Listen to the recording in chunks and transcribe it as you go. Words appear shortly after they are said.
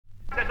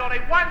only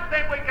one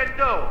thing we can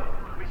do.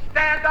 We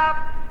stand up,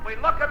 we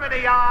look them in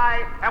the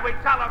eye, and we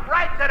tell them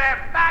right to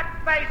their fat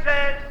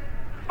faces,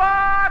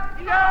 fuck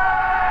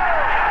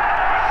you!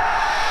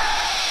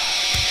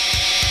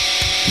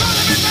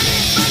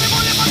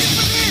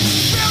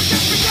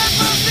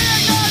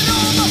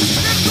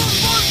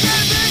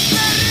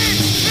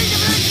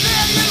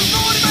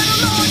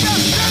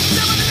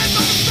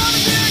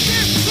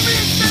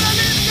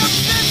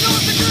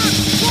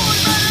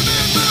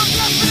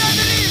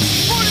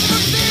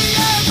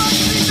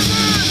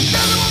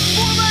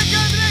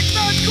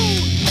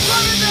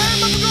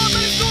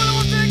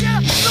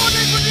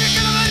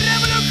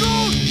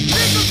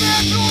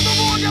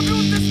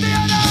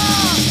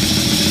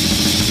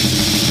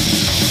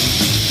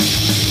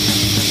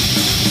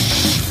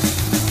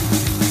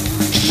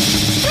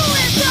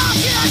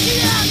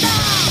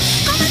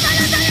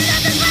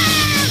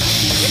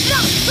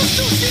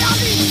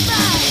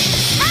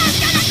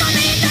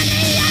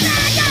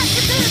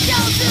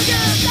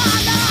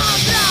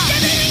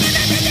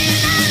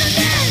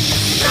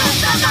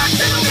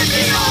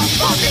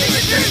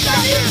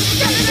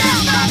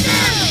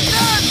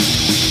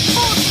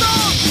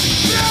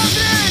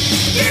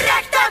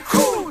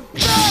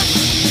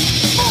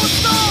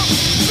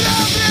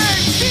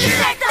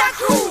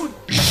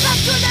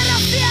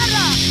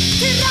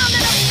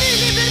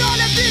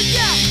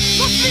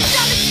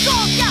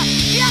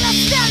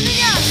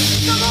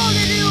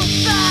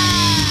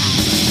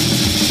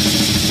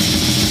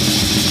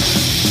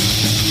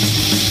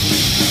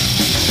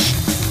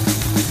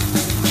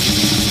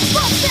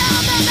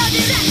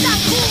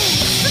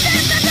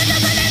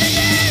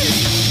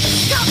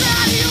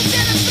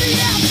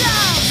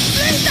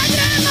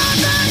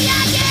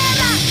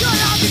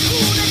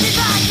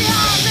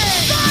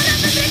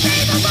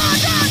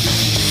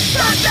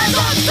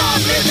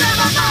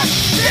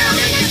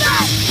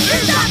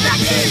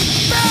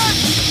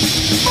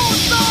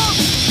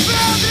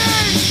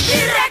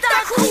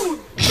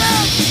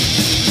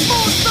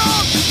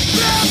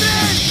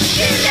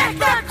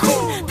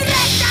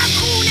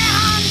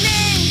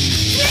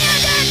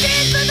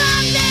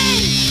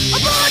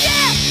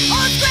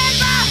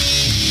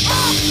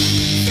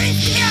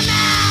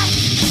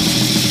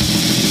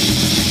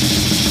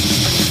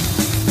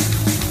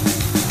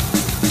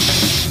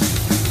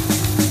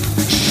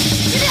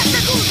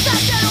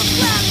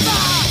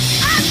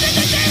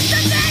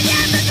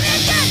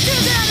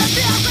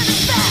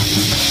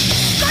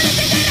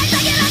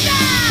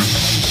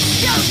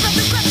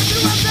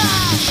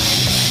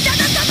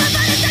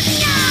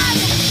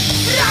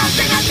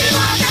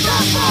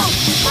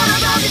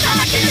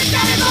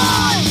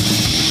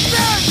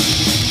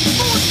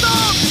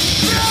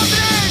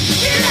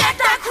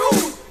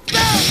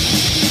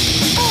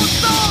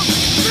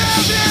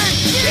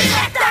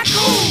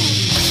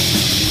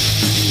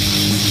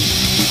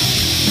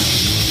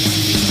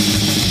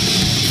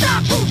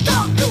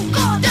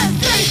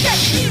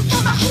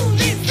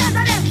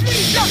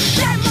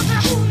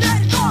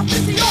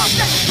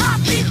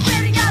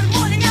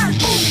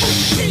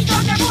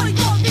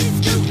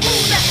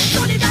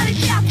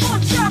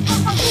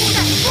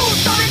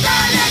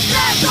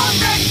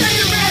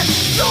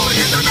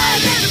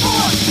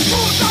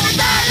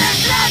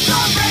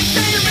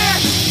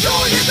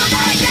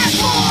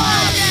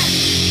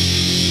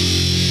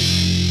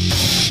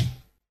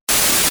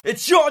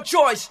 It's your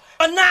choice.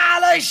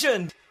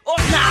 Annihilation!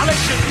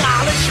 Annihilation,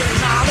 annihilation,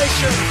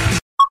 annihilation.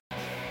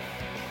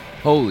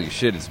 Holy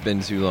shit, it's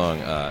been too long.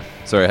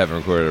 Sorry I haven't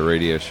recorded a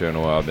radio show in a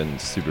while. I've been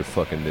super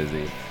fucking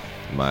busy.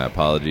 My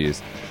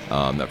apologies.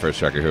 That first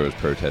track I heard was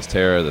Protest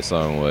Terror. The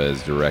song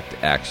was Direct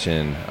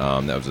Action.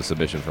 That was a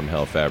submission from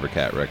Hell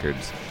Fabricat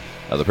Records.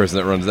 The person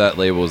that runs that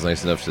label was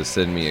nice enough to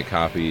send me a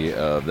copy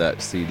of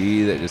that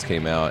CD that just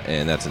came out,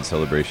 and that's in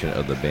celebration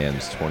of the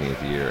band's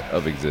 20th year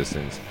of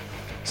existence.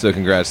 So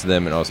congrats to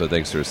them, and also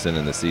thanks for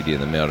sending the CD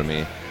in the mail to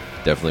me.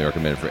 Definitely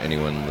recommend for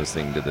anyone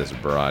listening to this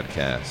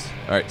broadcast.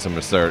 Alright, so I'm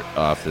going to start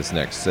off this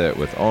next set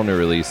with all new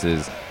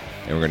releases,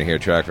 and we're going to hear a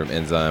track from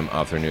Enzyme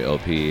off their new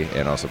LP,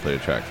 and also play a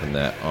track from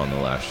that on the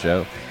last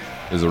show.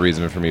 There's a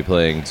reason for me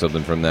playing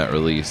something from that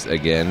release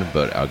again,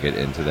 but I'll get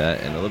into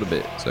that in a little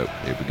bit. So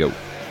here we go.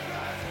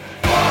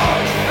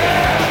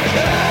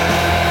 Yeah.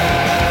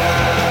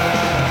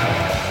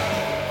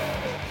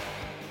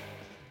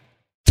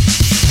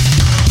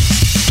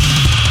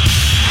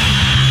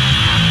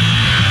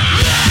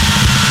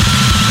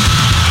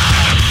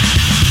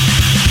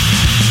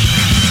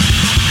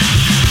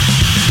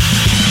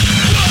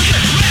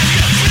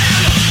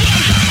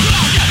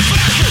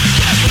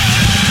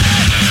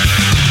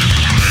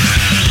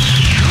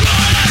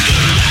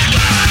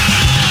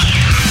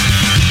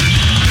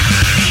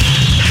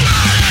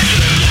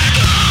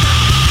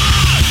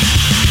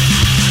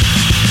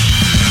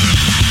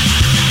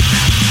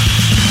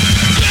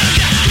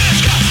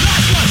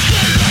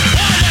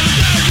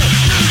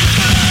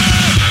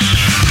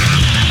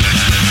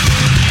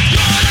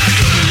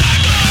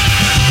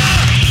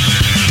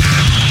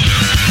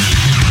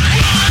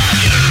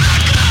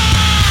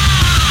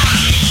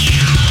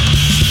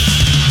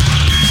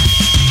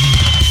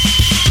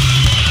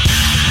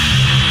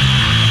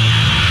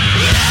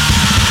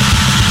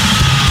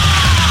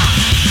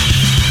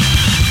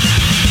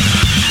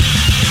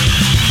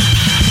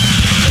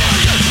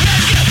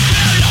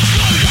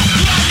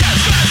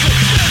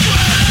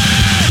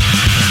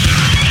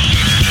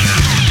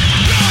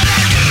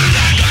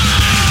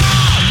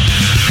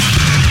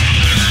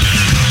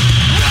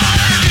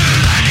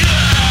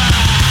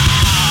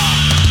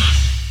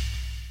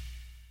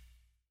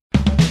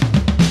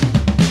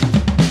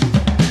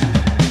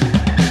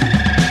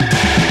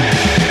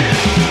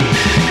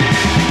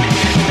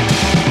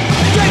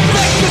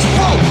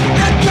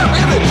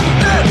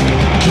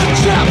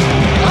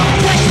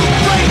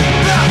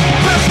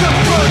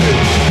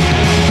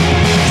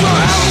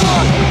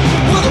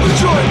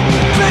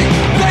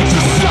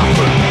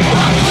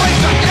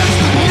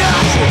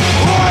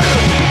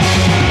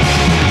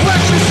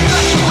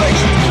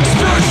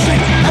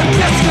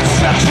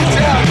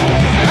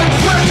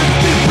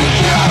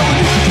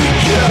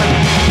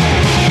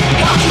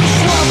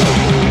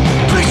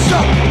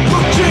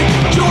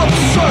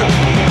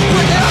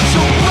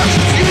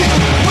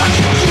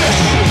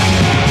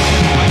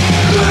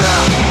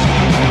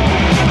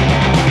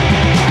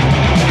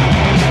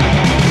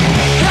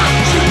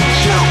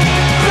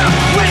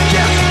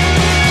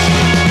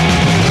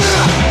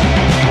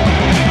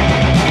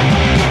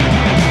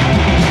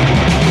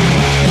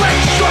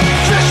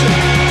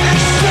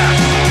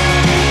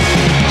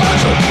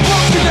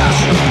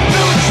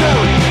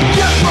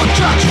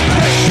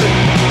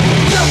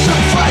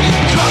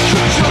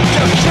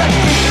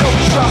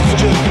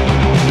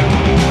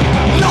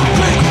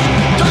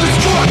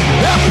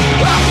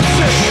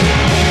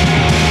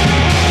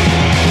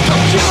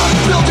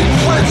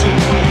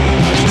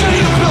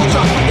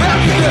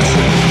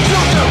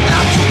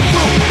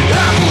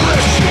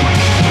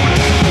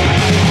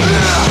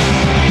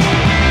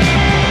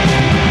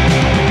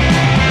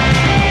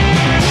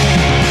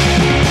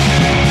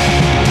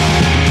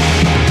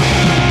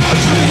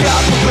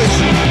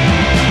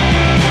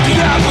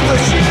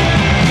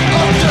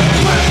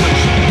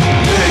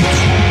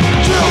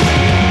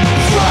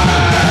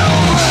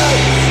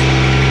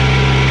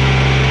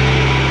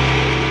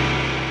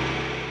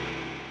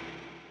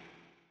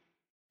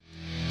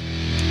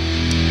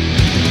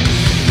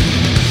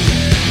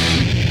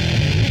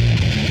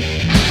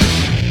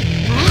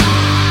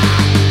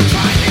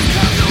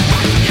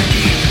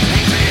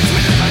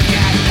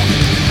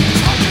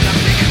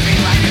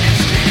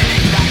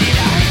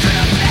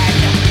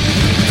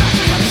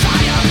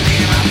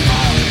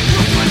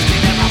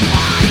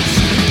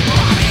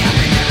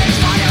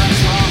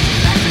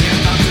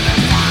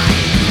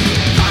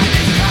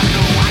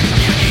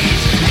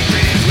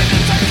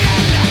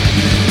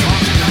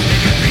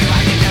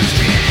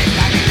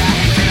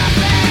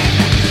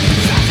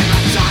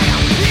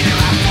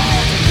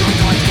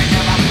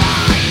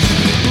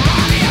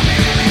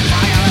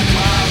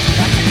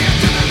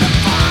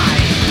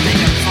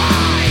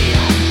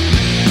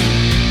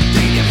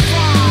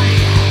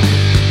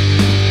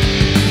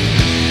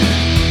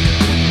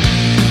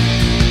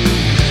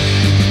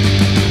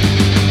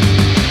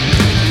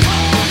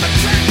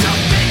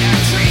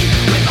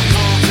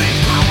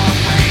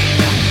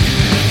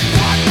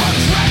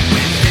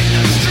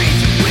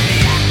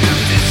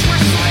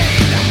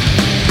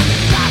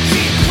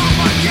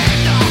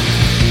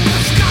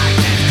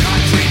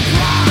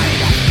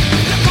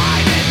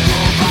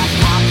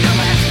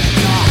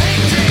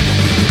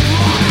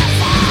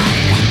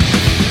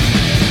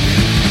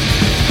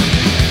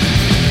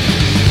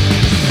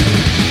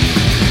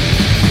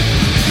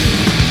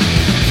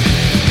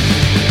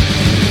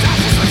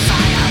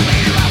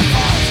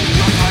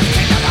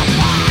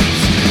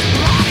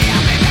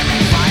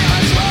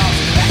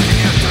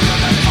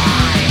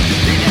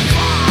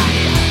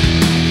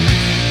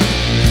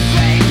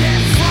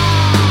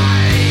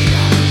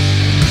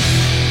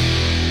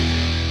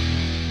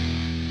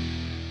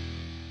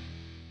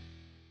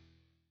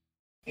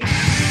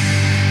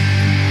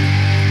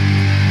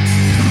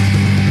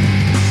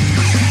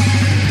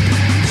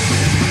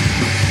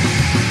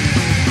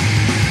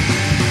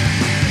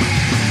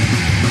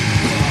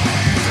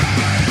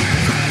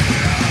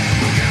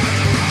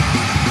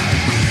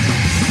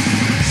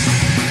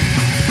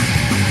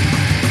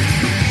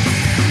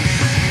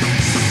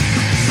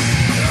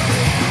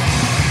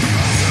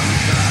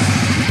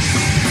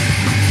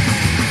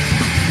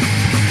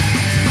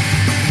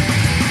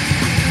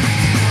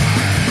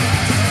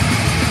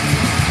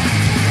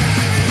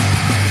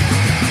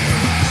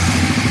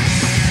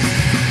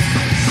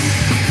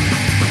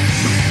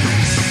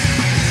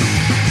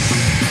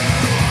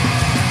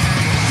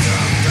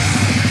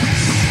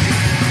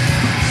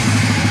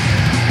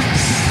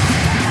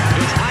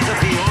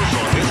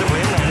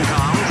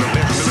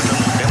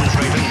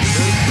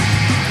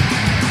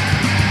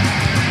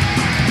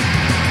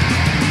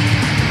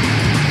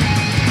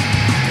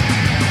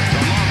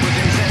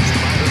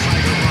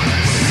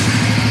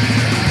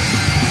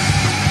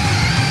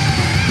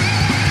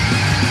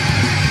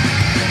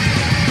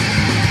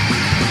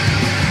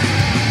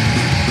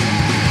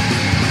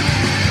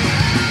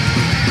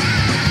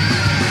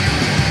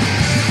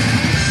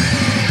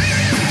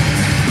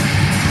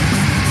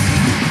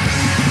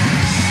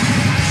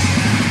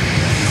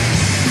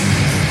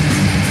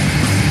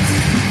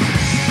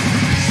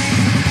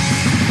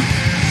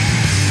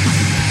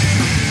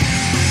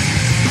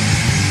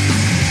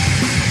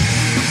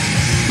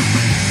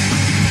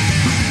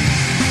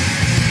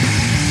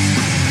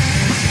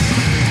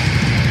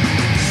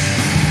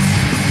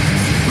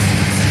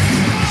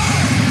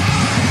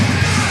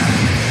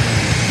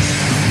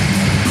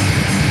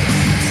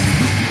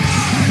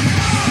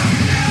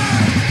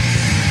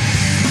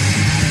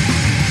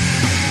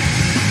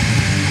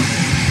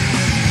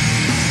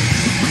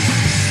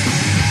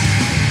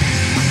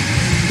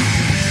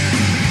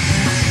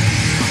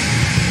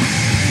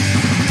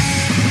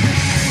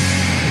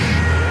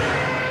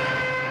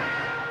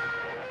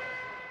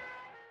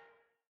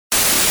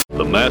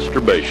 The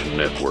Masturbation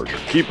Network,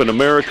 keeping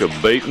America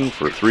baiting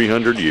for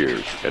 300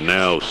 years. And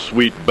now,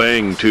 Sweet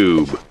Bang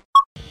Tube.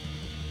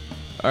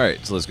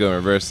 Alright, so let's go in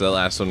reverse. The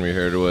last one we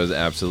heard was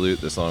Absolute.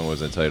 The song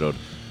was entitled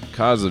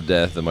Cause of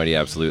Death, The Mighty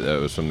Absolute.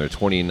 That was from their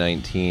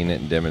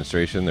 2019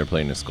 demonstration. They're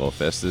playing the Skull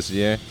Fest this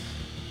year.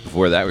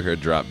 Before that, we heard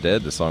Drop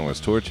Dead. The song was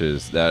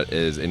Torches. That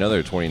is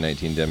another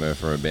 2019 demo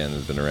from a band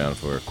that's been around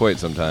for quite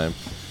some time.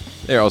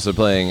 They're also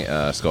playing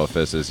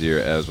Skullfest this year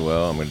as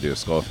well. I'm going to do a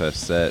Skullfest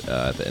set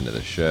at the end of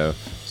the show,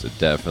 so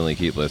definitely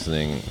keep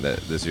listening.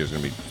 This year's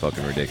going to be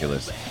fucking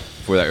ridiculous.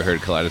 Before that, we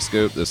heard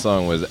Kaleidoscope. The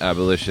song was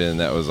Abolition.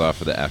 That was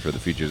off of the After the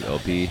Features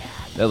LP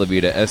that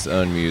Levita S.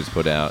 Unmused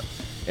put out.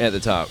 And at the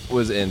top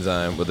was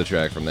Enzyme with a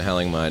track from the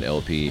Howling Mind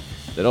LP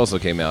that also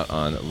came out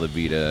on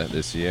Levita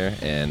this year.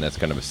 And that's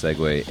kind of a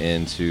segue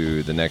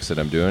into the next that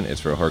I'm doing. It's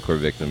for Hardcore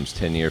Victims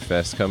 10-year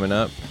fest coming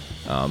up.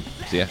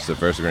 So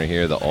first we're going to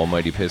hear The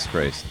Almighty Piss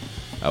Christ.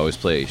 I always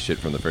play shit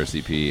from the first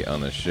EP on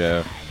the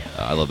show.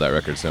 I love that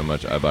record so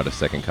much, I bought a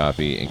second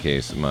copy in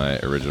case my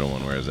original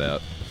one wears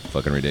out.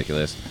 Fucking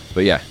ridiculous.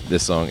 But yeah,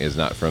 this song is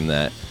not from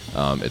that.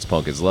 It's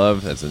Punk is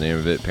Love, that's the name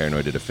of it.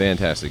 Paranoid did a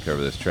fantastic cover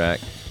of this track,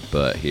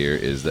 but here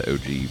is the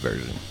OG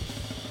version.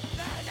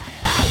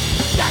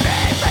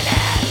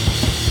 Ah!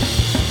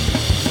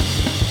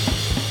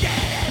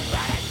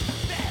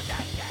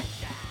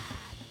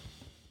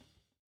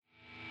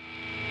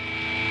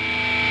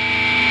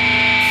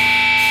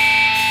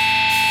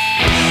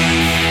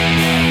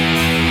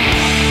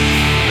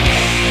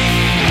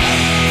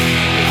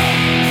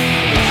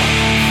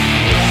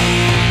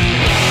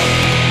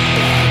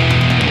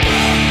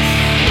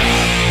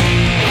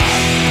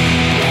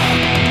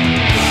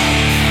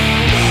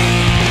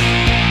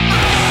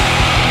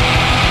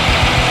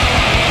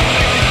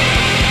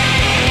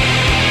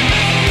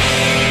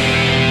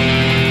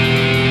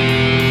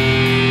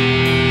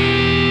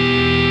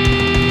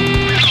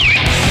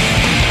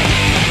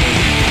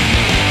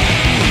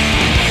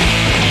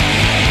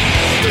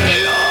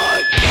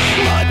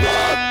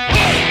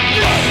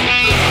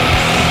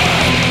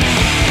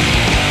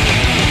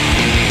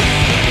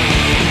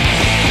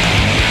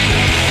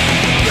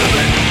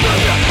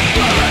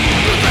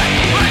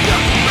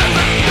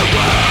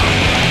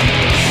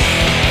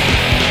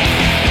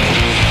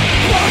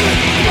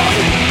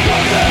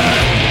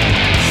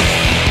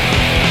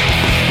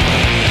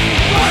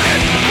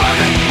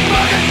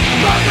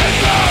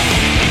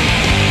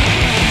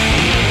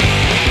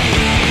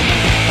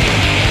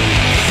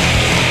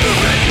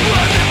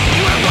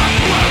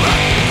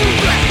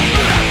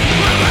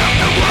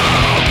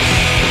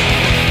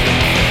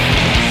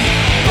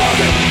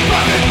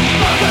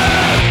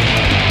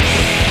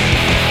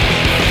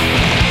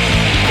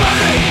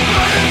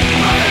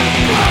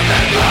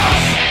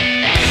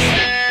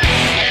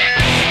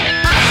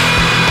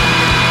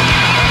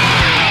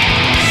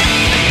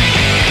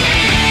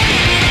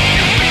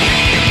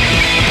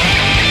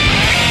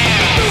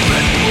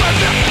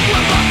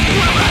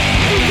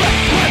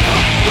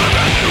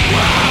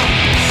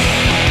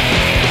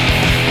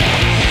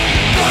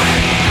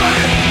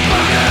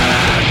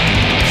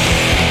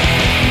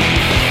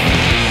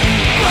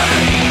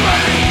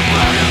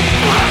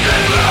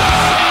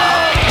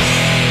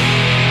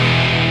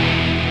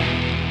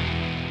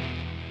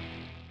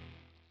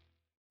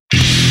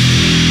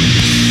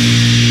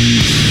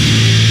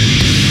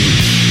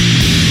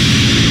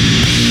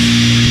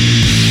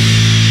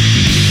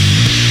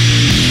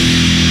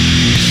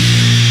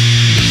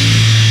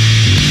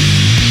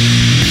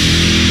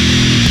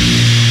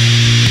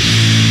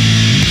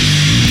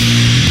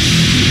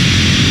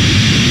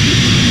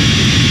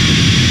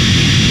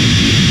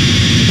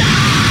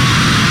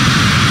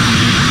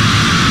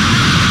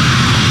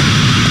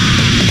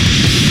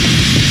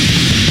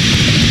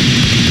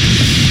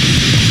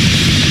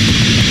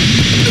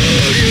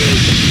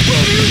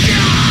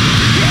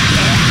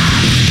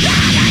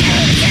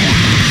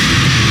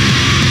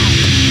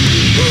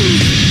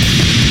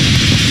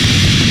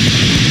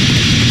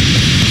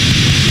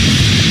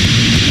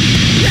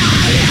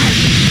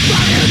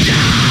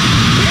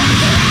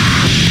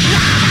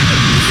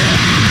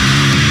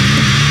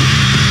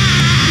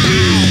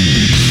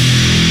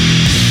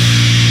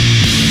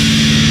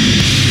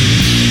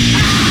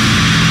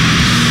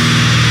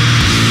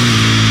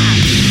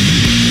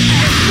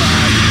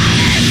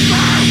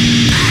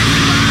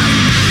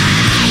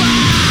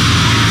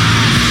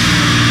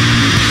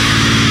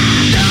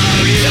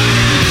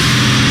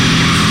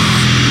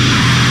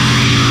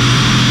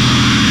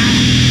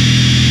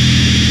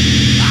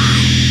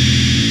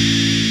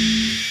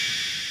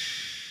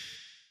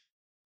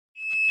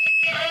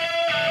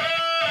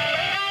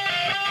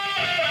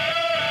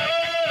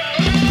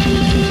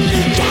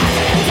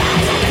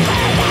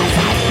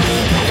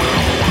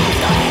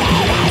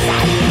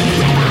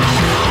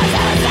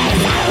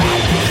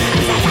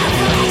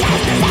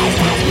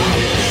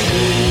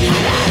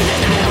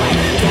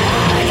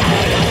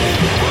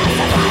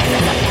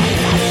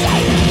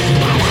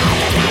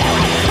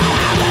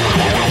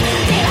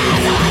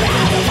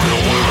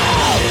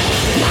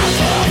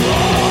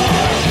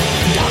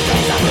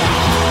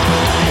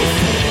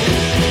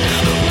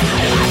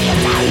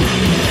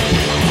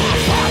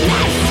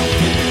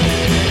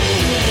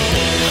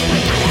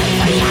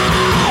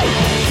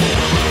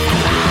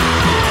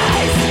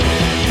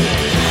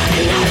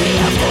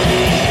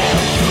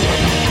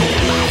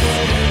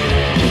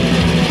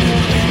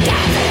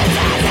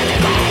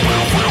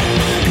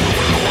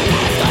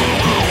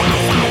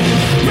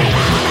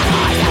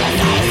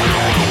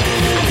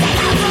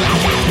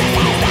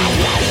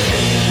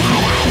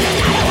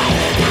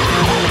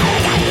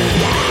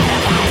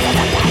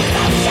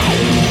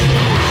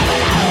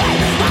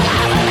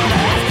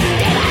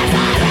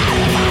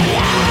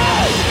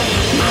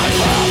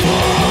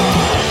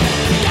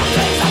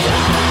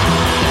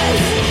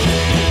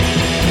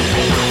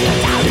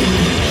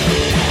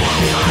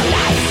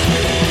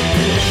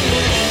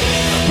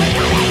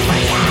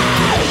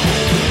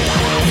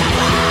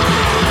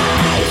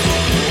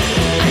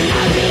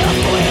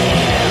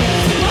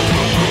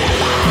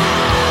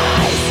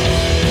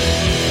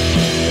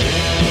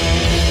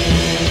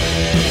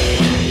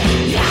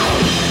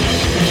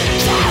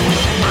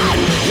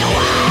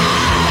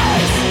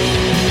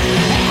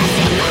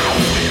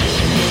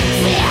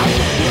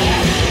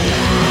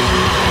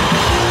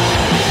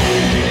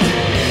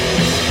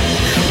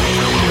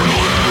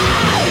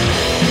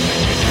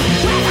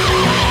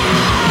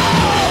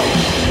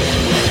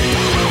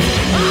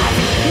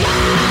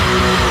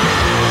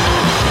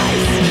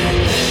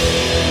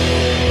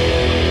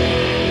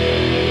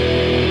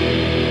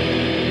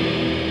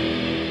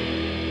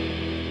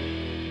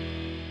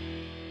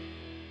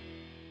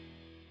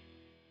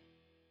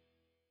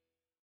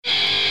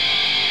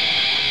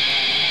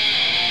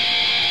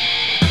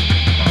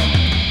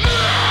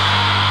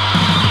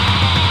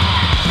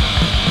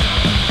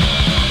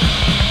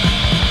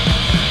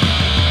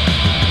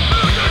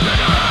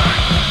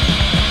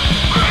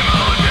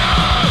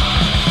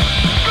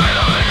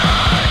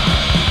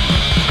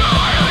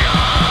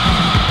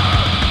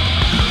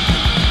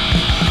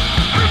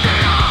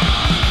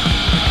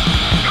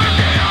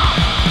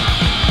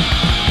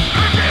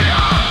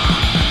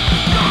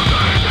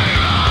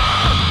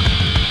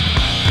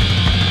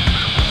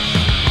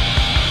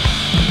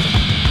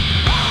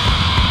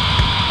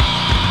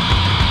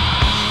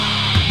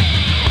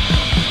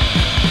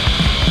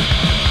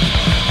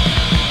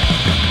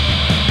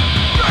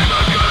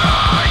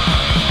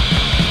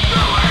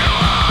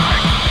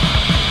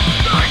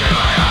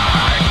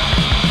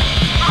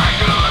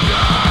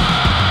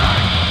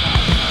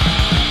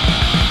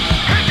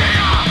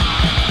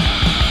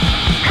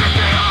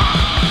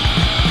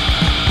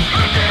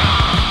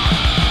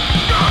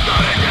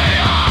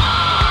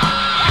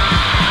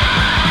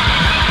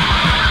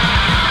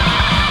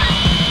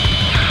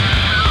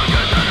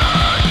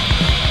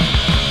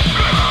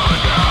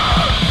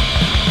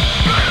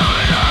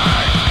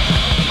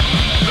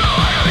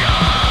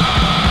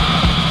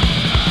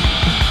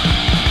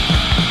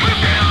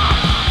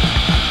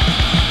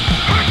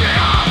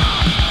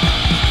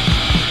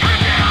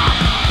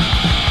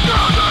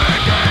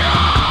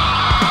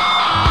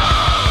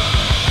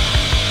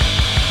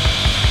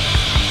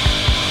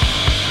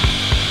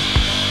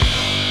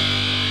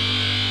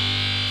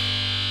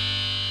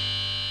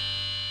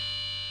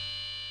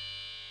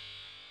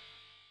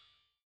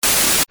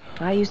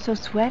 Why are you so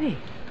sweaty?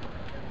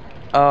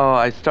 Oh,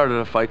 I started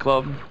a fight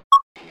club.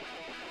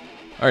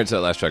 All right, so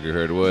that last track we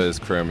heard was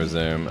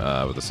Chromosome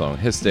with the song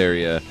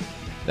Hysteria.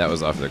 That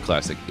was off of their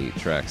classic 8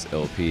 tracks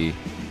LP.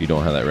 If you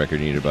don't have that record,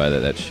 you need to buy that.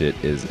 That shit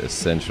is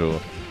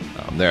essential.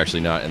 They're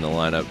actually not in the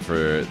lineup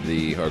for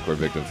the Hardcore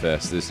Victim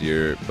Fest this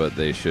year, but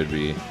they should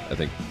be. I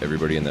think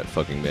everybody in that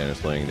fucking band is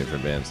playing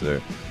different bands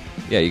there.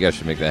 Yeah, you guys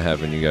should make that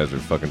happen. You guys are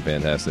fucking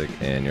fantastic,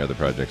 and your other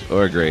projects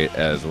are great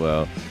as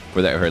well.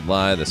 For that, we heard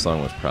Lie. The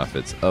song was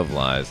Prophets of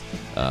Lies.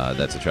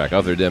 That's a track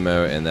off their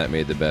demo, and that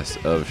made the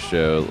best of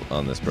show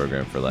on this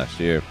program for last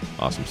year.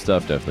 Awesome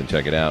stuff. Definitely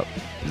check it out.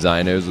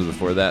 Zynos was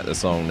before that. The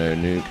song No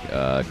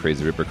Nuke.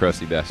 Crazy Ripper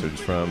Crusty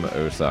Bastards from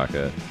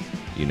Osaka.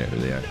 You know who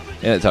they are.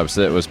 And at the top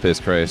set was Piss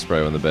Christ,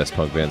 probably one of the best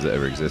punk bands that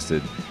ever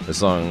existed. The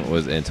song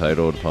was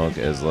entitled Punk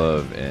as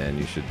Love, and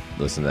you should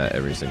listen to that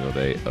every single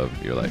day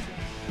of your life.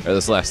 All right,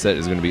 this last set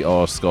is going to be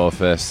all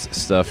Skullfest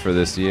stuff for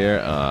this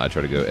year. I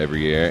try to go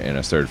every year, and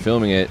I started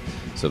filming it,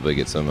 so hopefully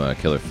get some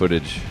killer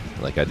footage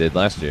like I did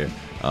last year.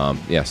 So I'm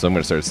going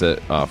to start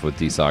set off with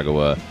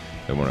D-Sagawa.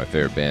 They're one of my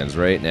favorite bands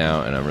right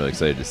now, and I'm really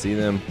excited to see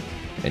them.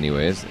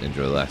 Anyways,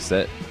 enjoy the last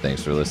set.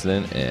 Thanks for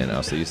listening, and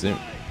I'll see you soon.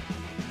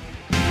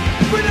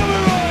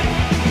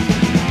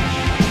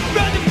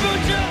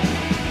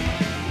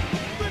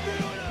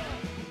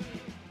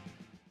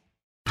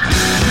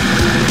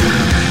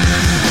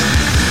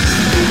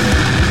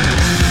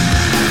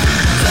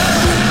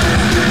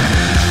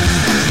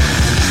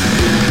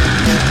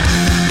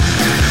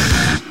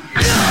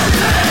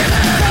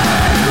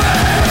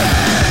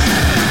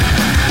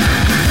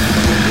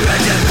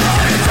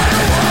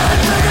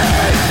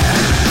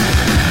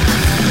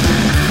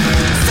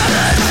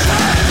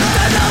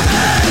 Silence!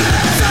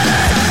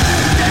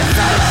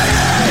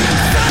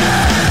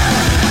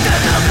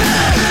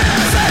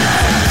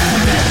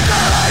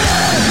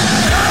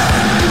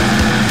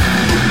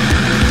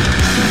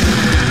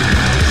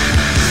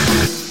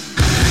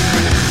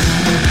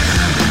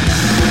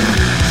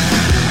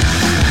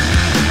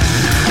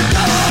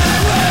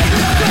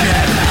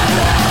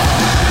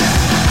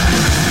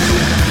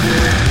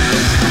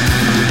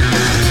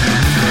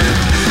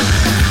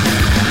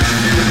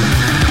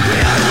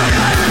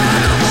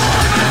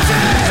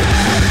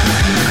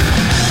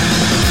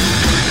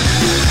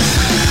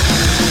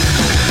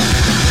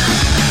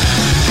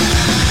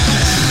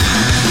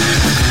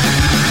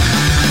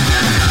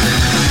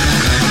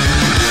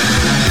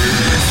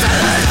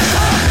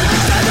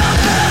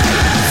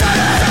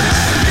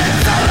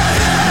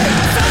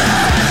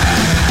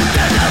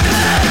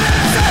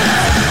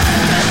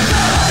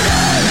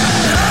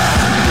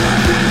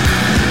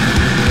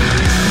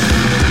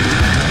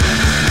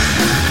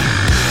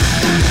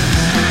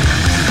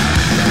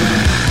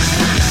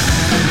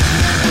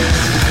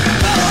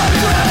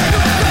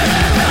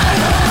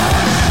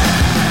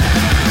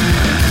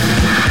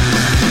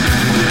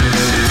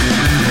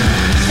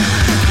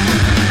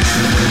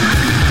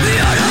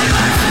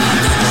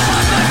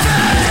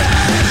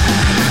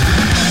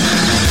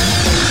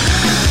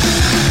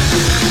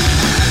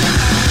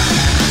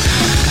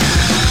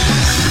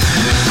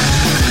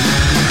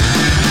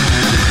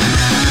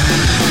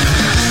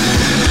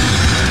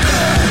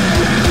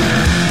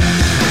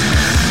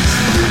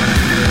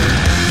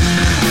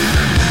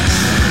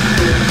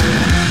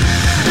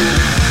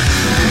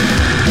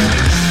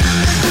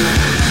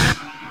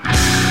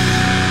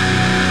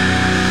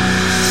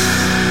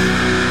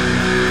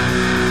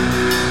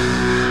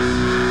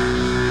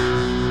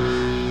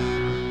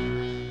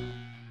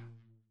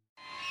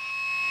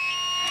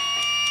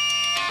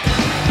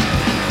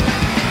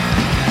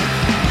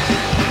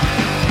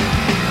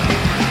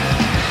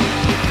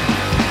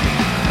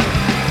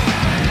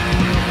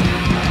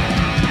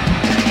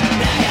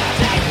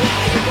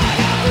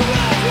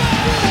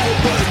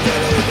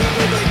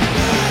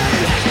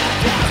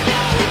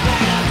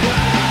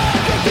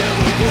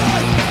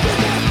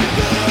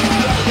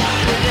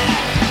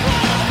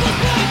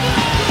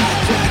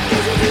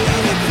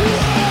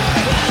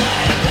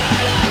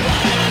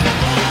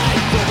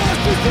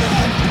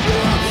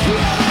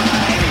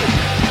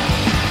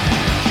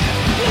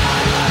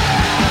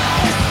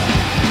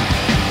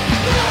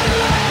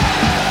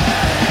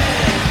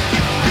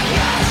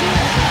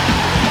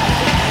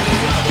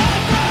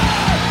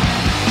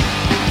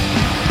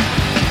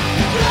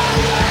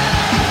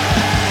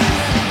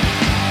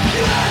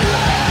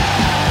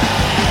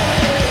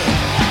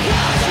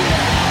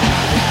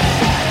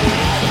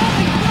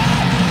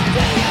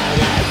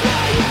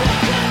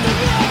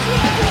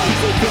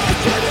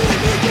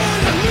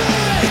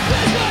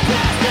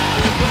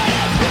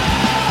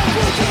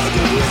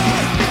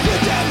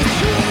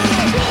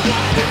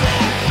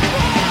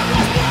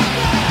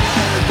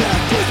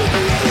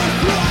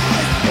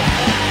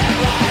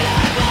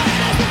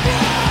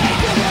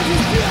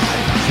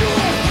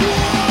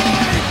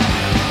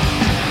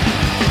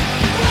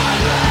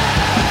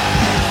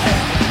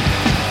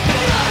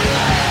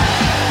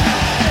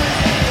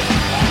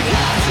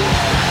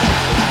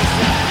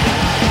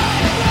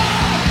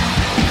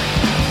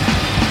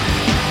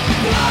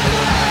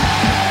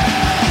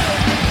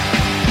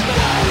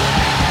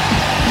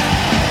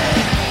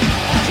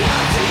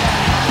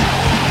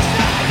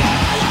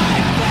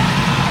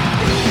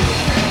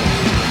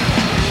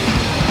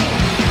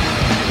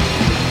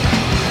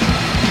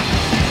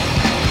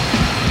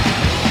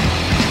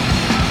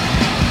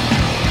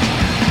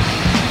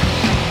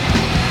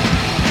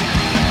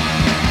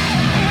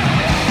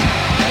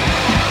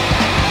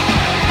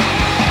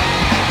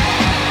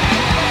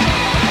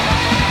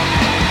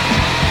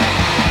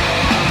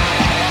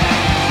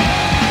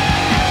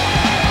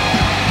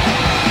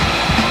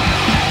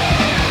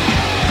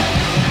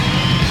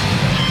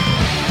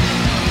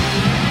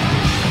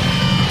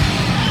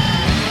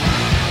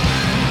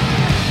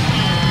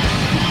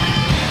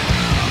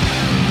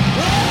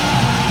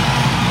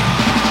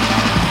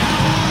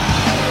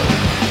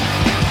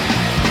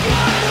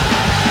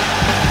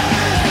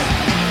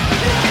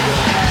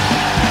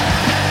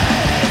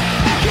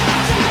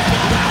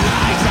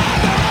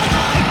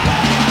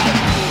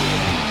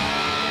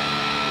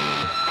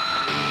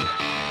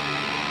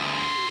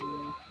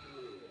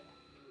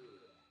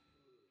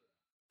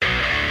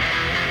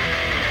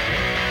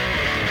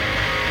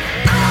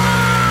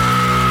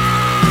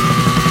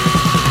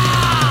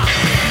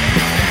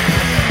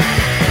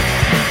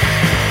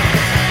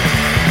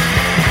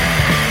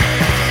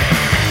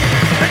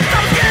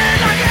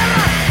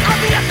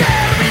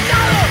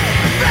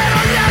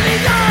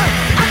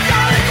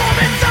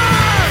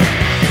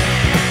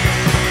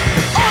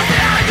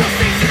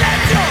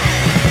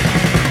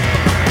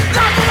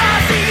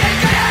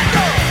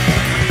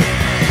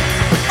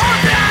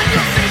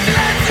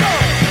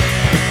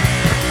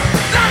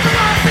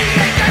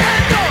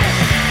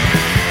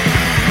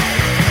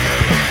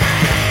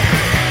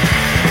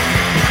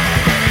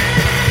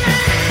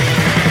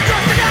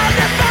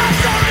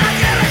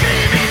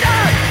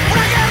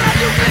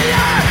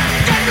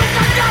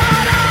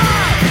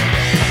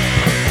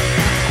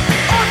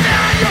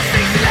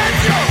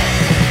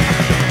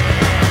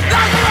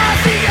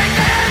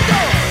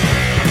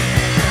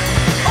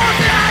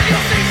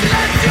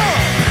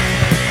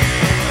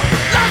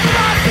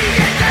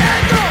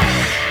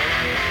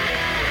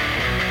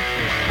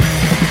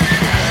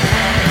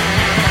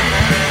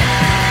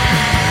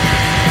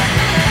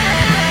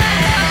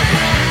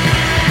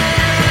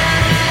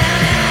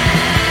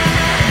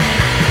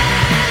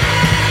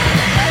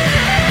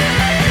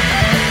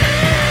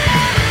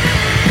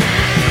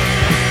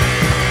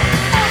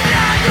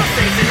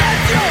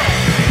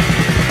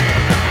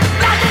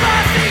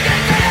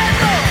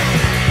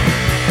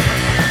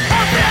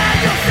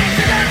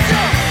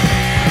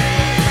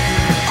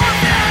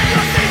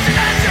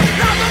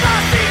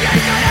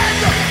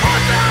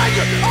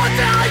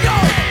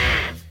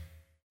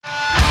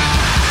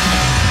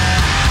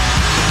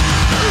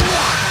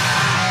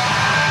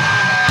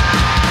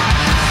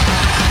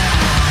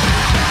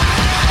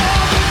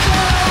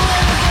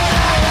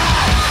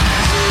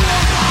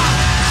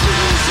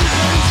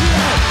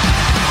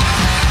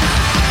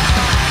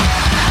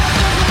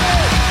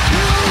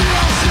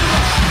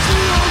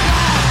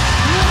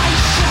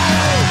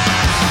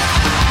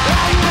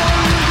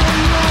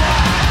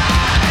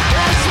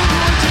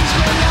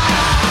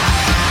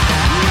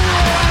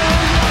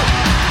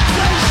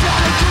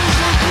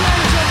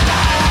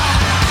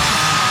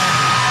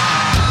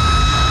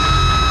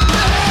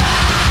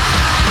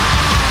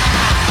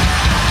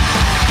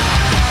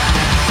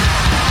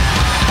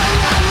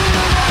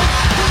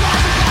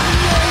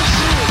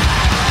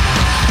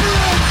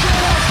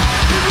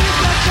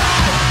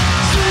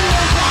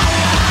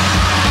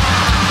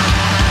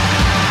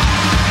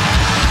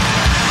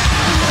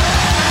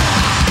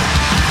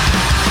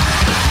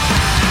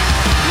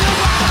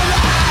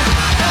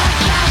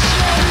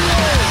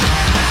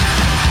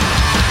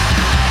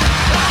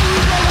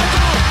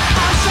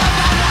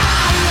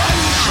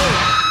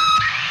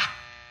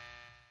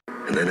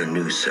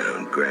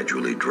 sound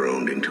gradually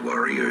droned into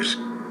our ears.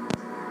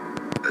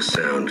 A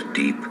sound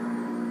deep,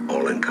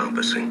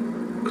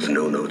 all-encompassing, with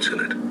no notes in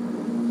it.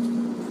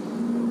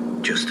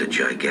 Just a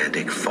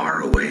gigantic,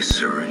 faraway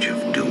surge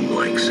of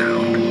doom-like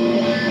sound.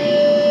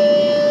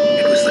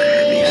 It was the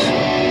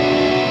heavies.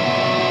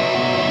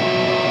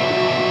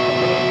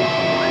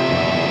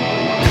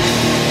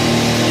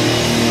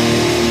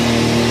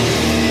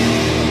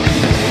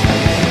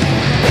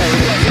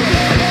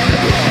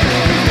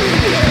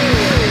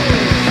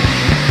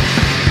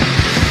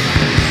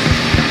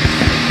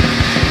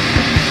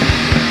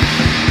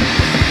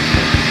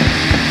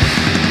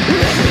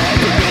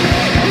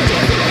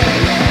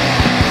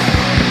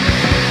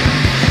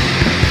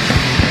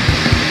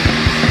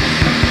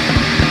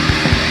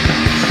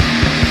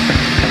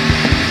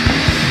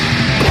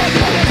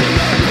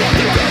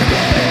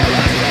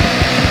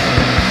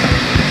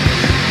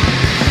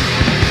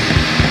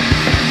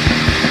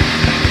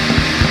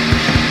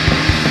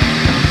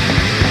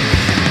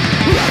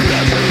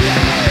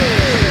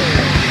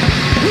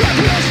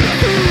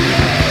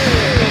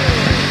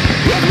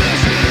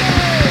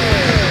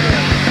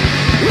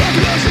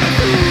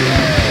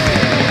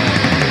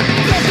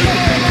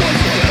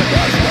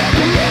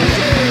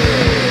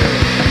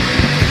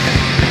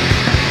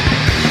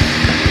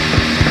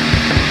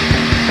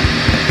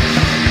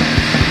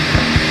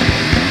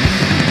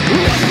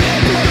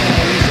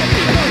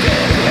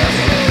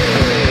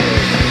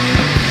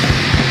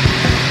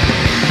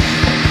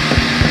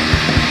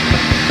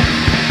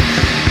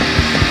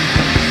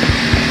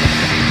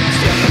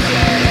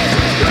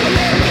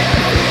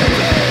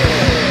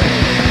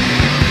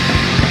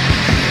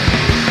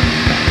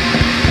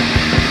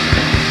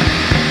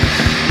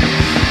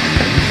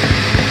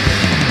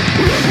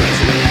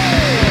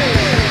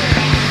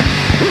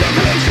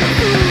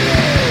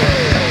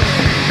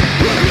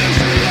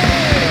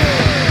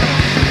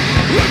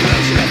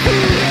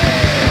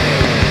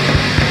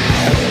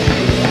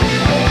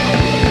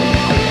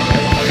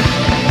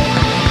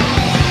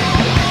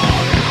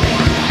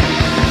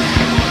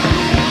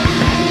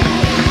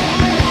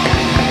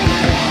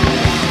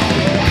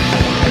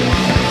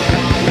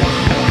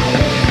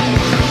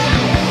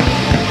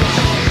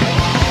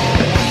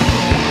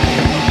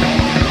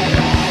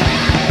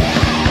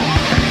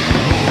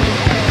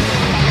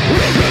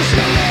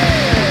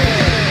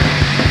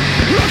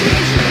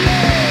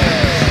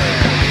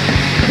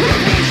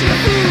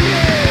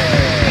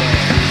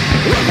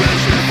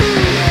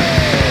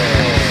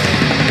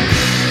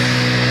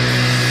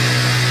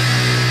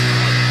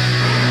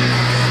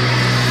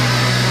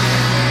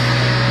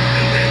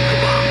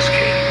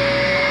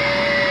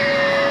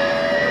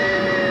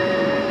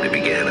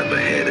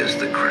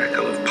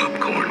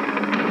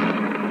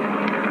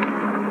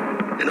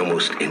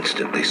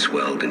 Instantly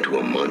swelled into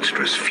a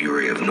monstrous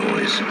fury of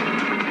noise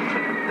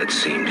that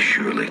seemed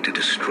surely to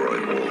destroy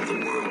all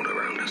the world.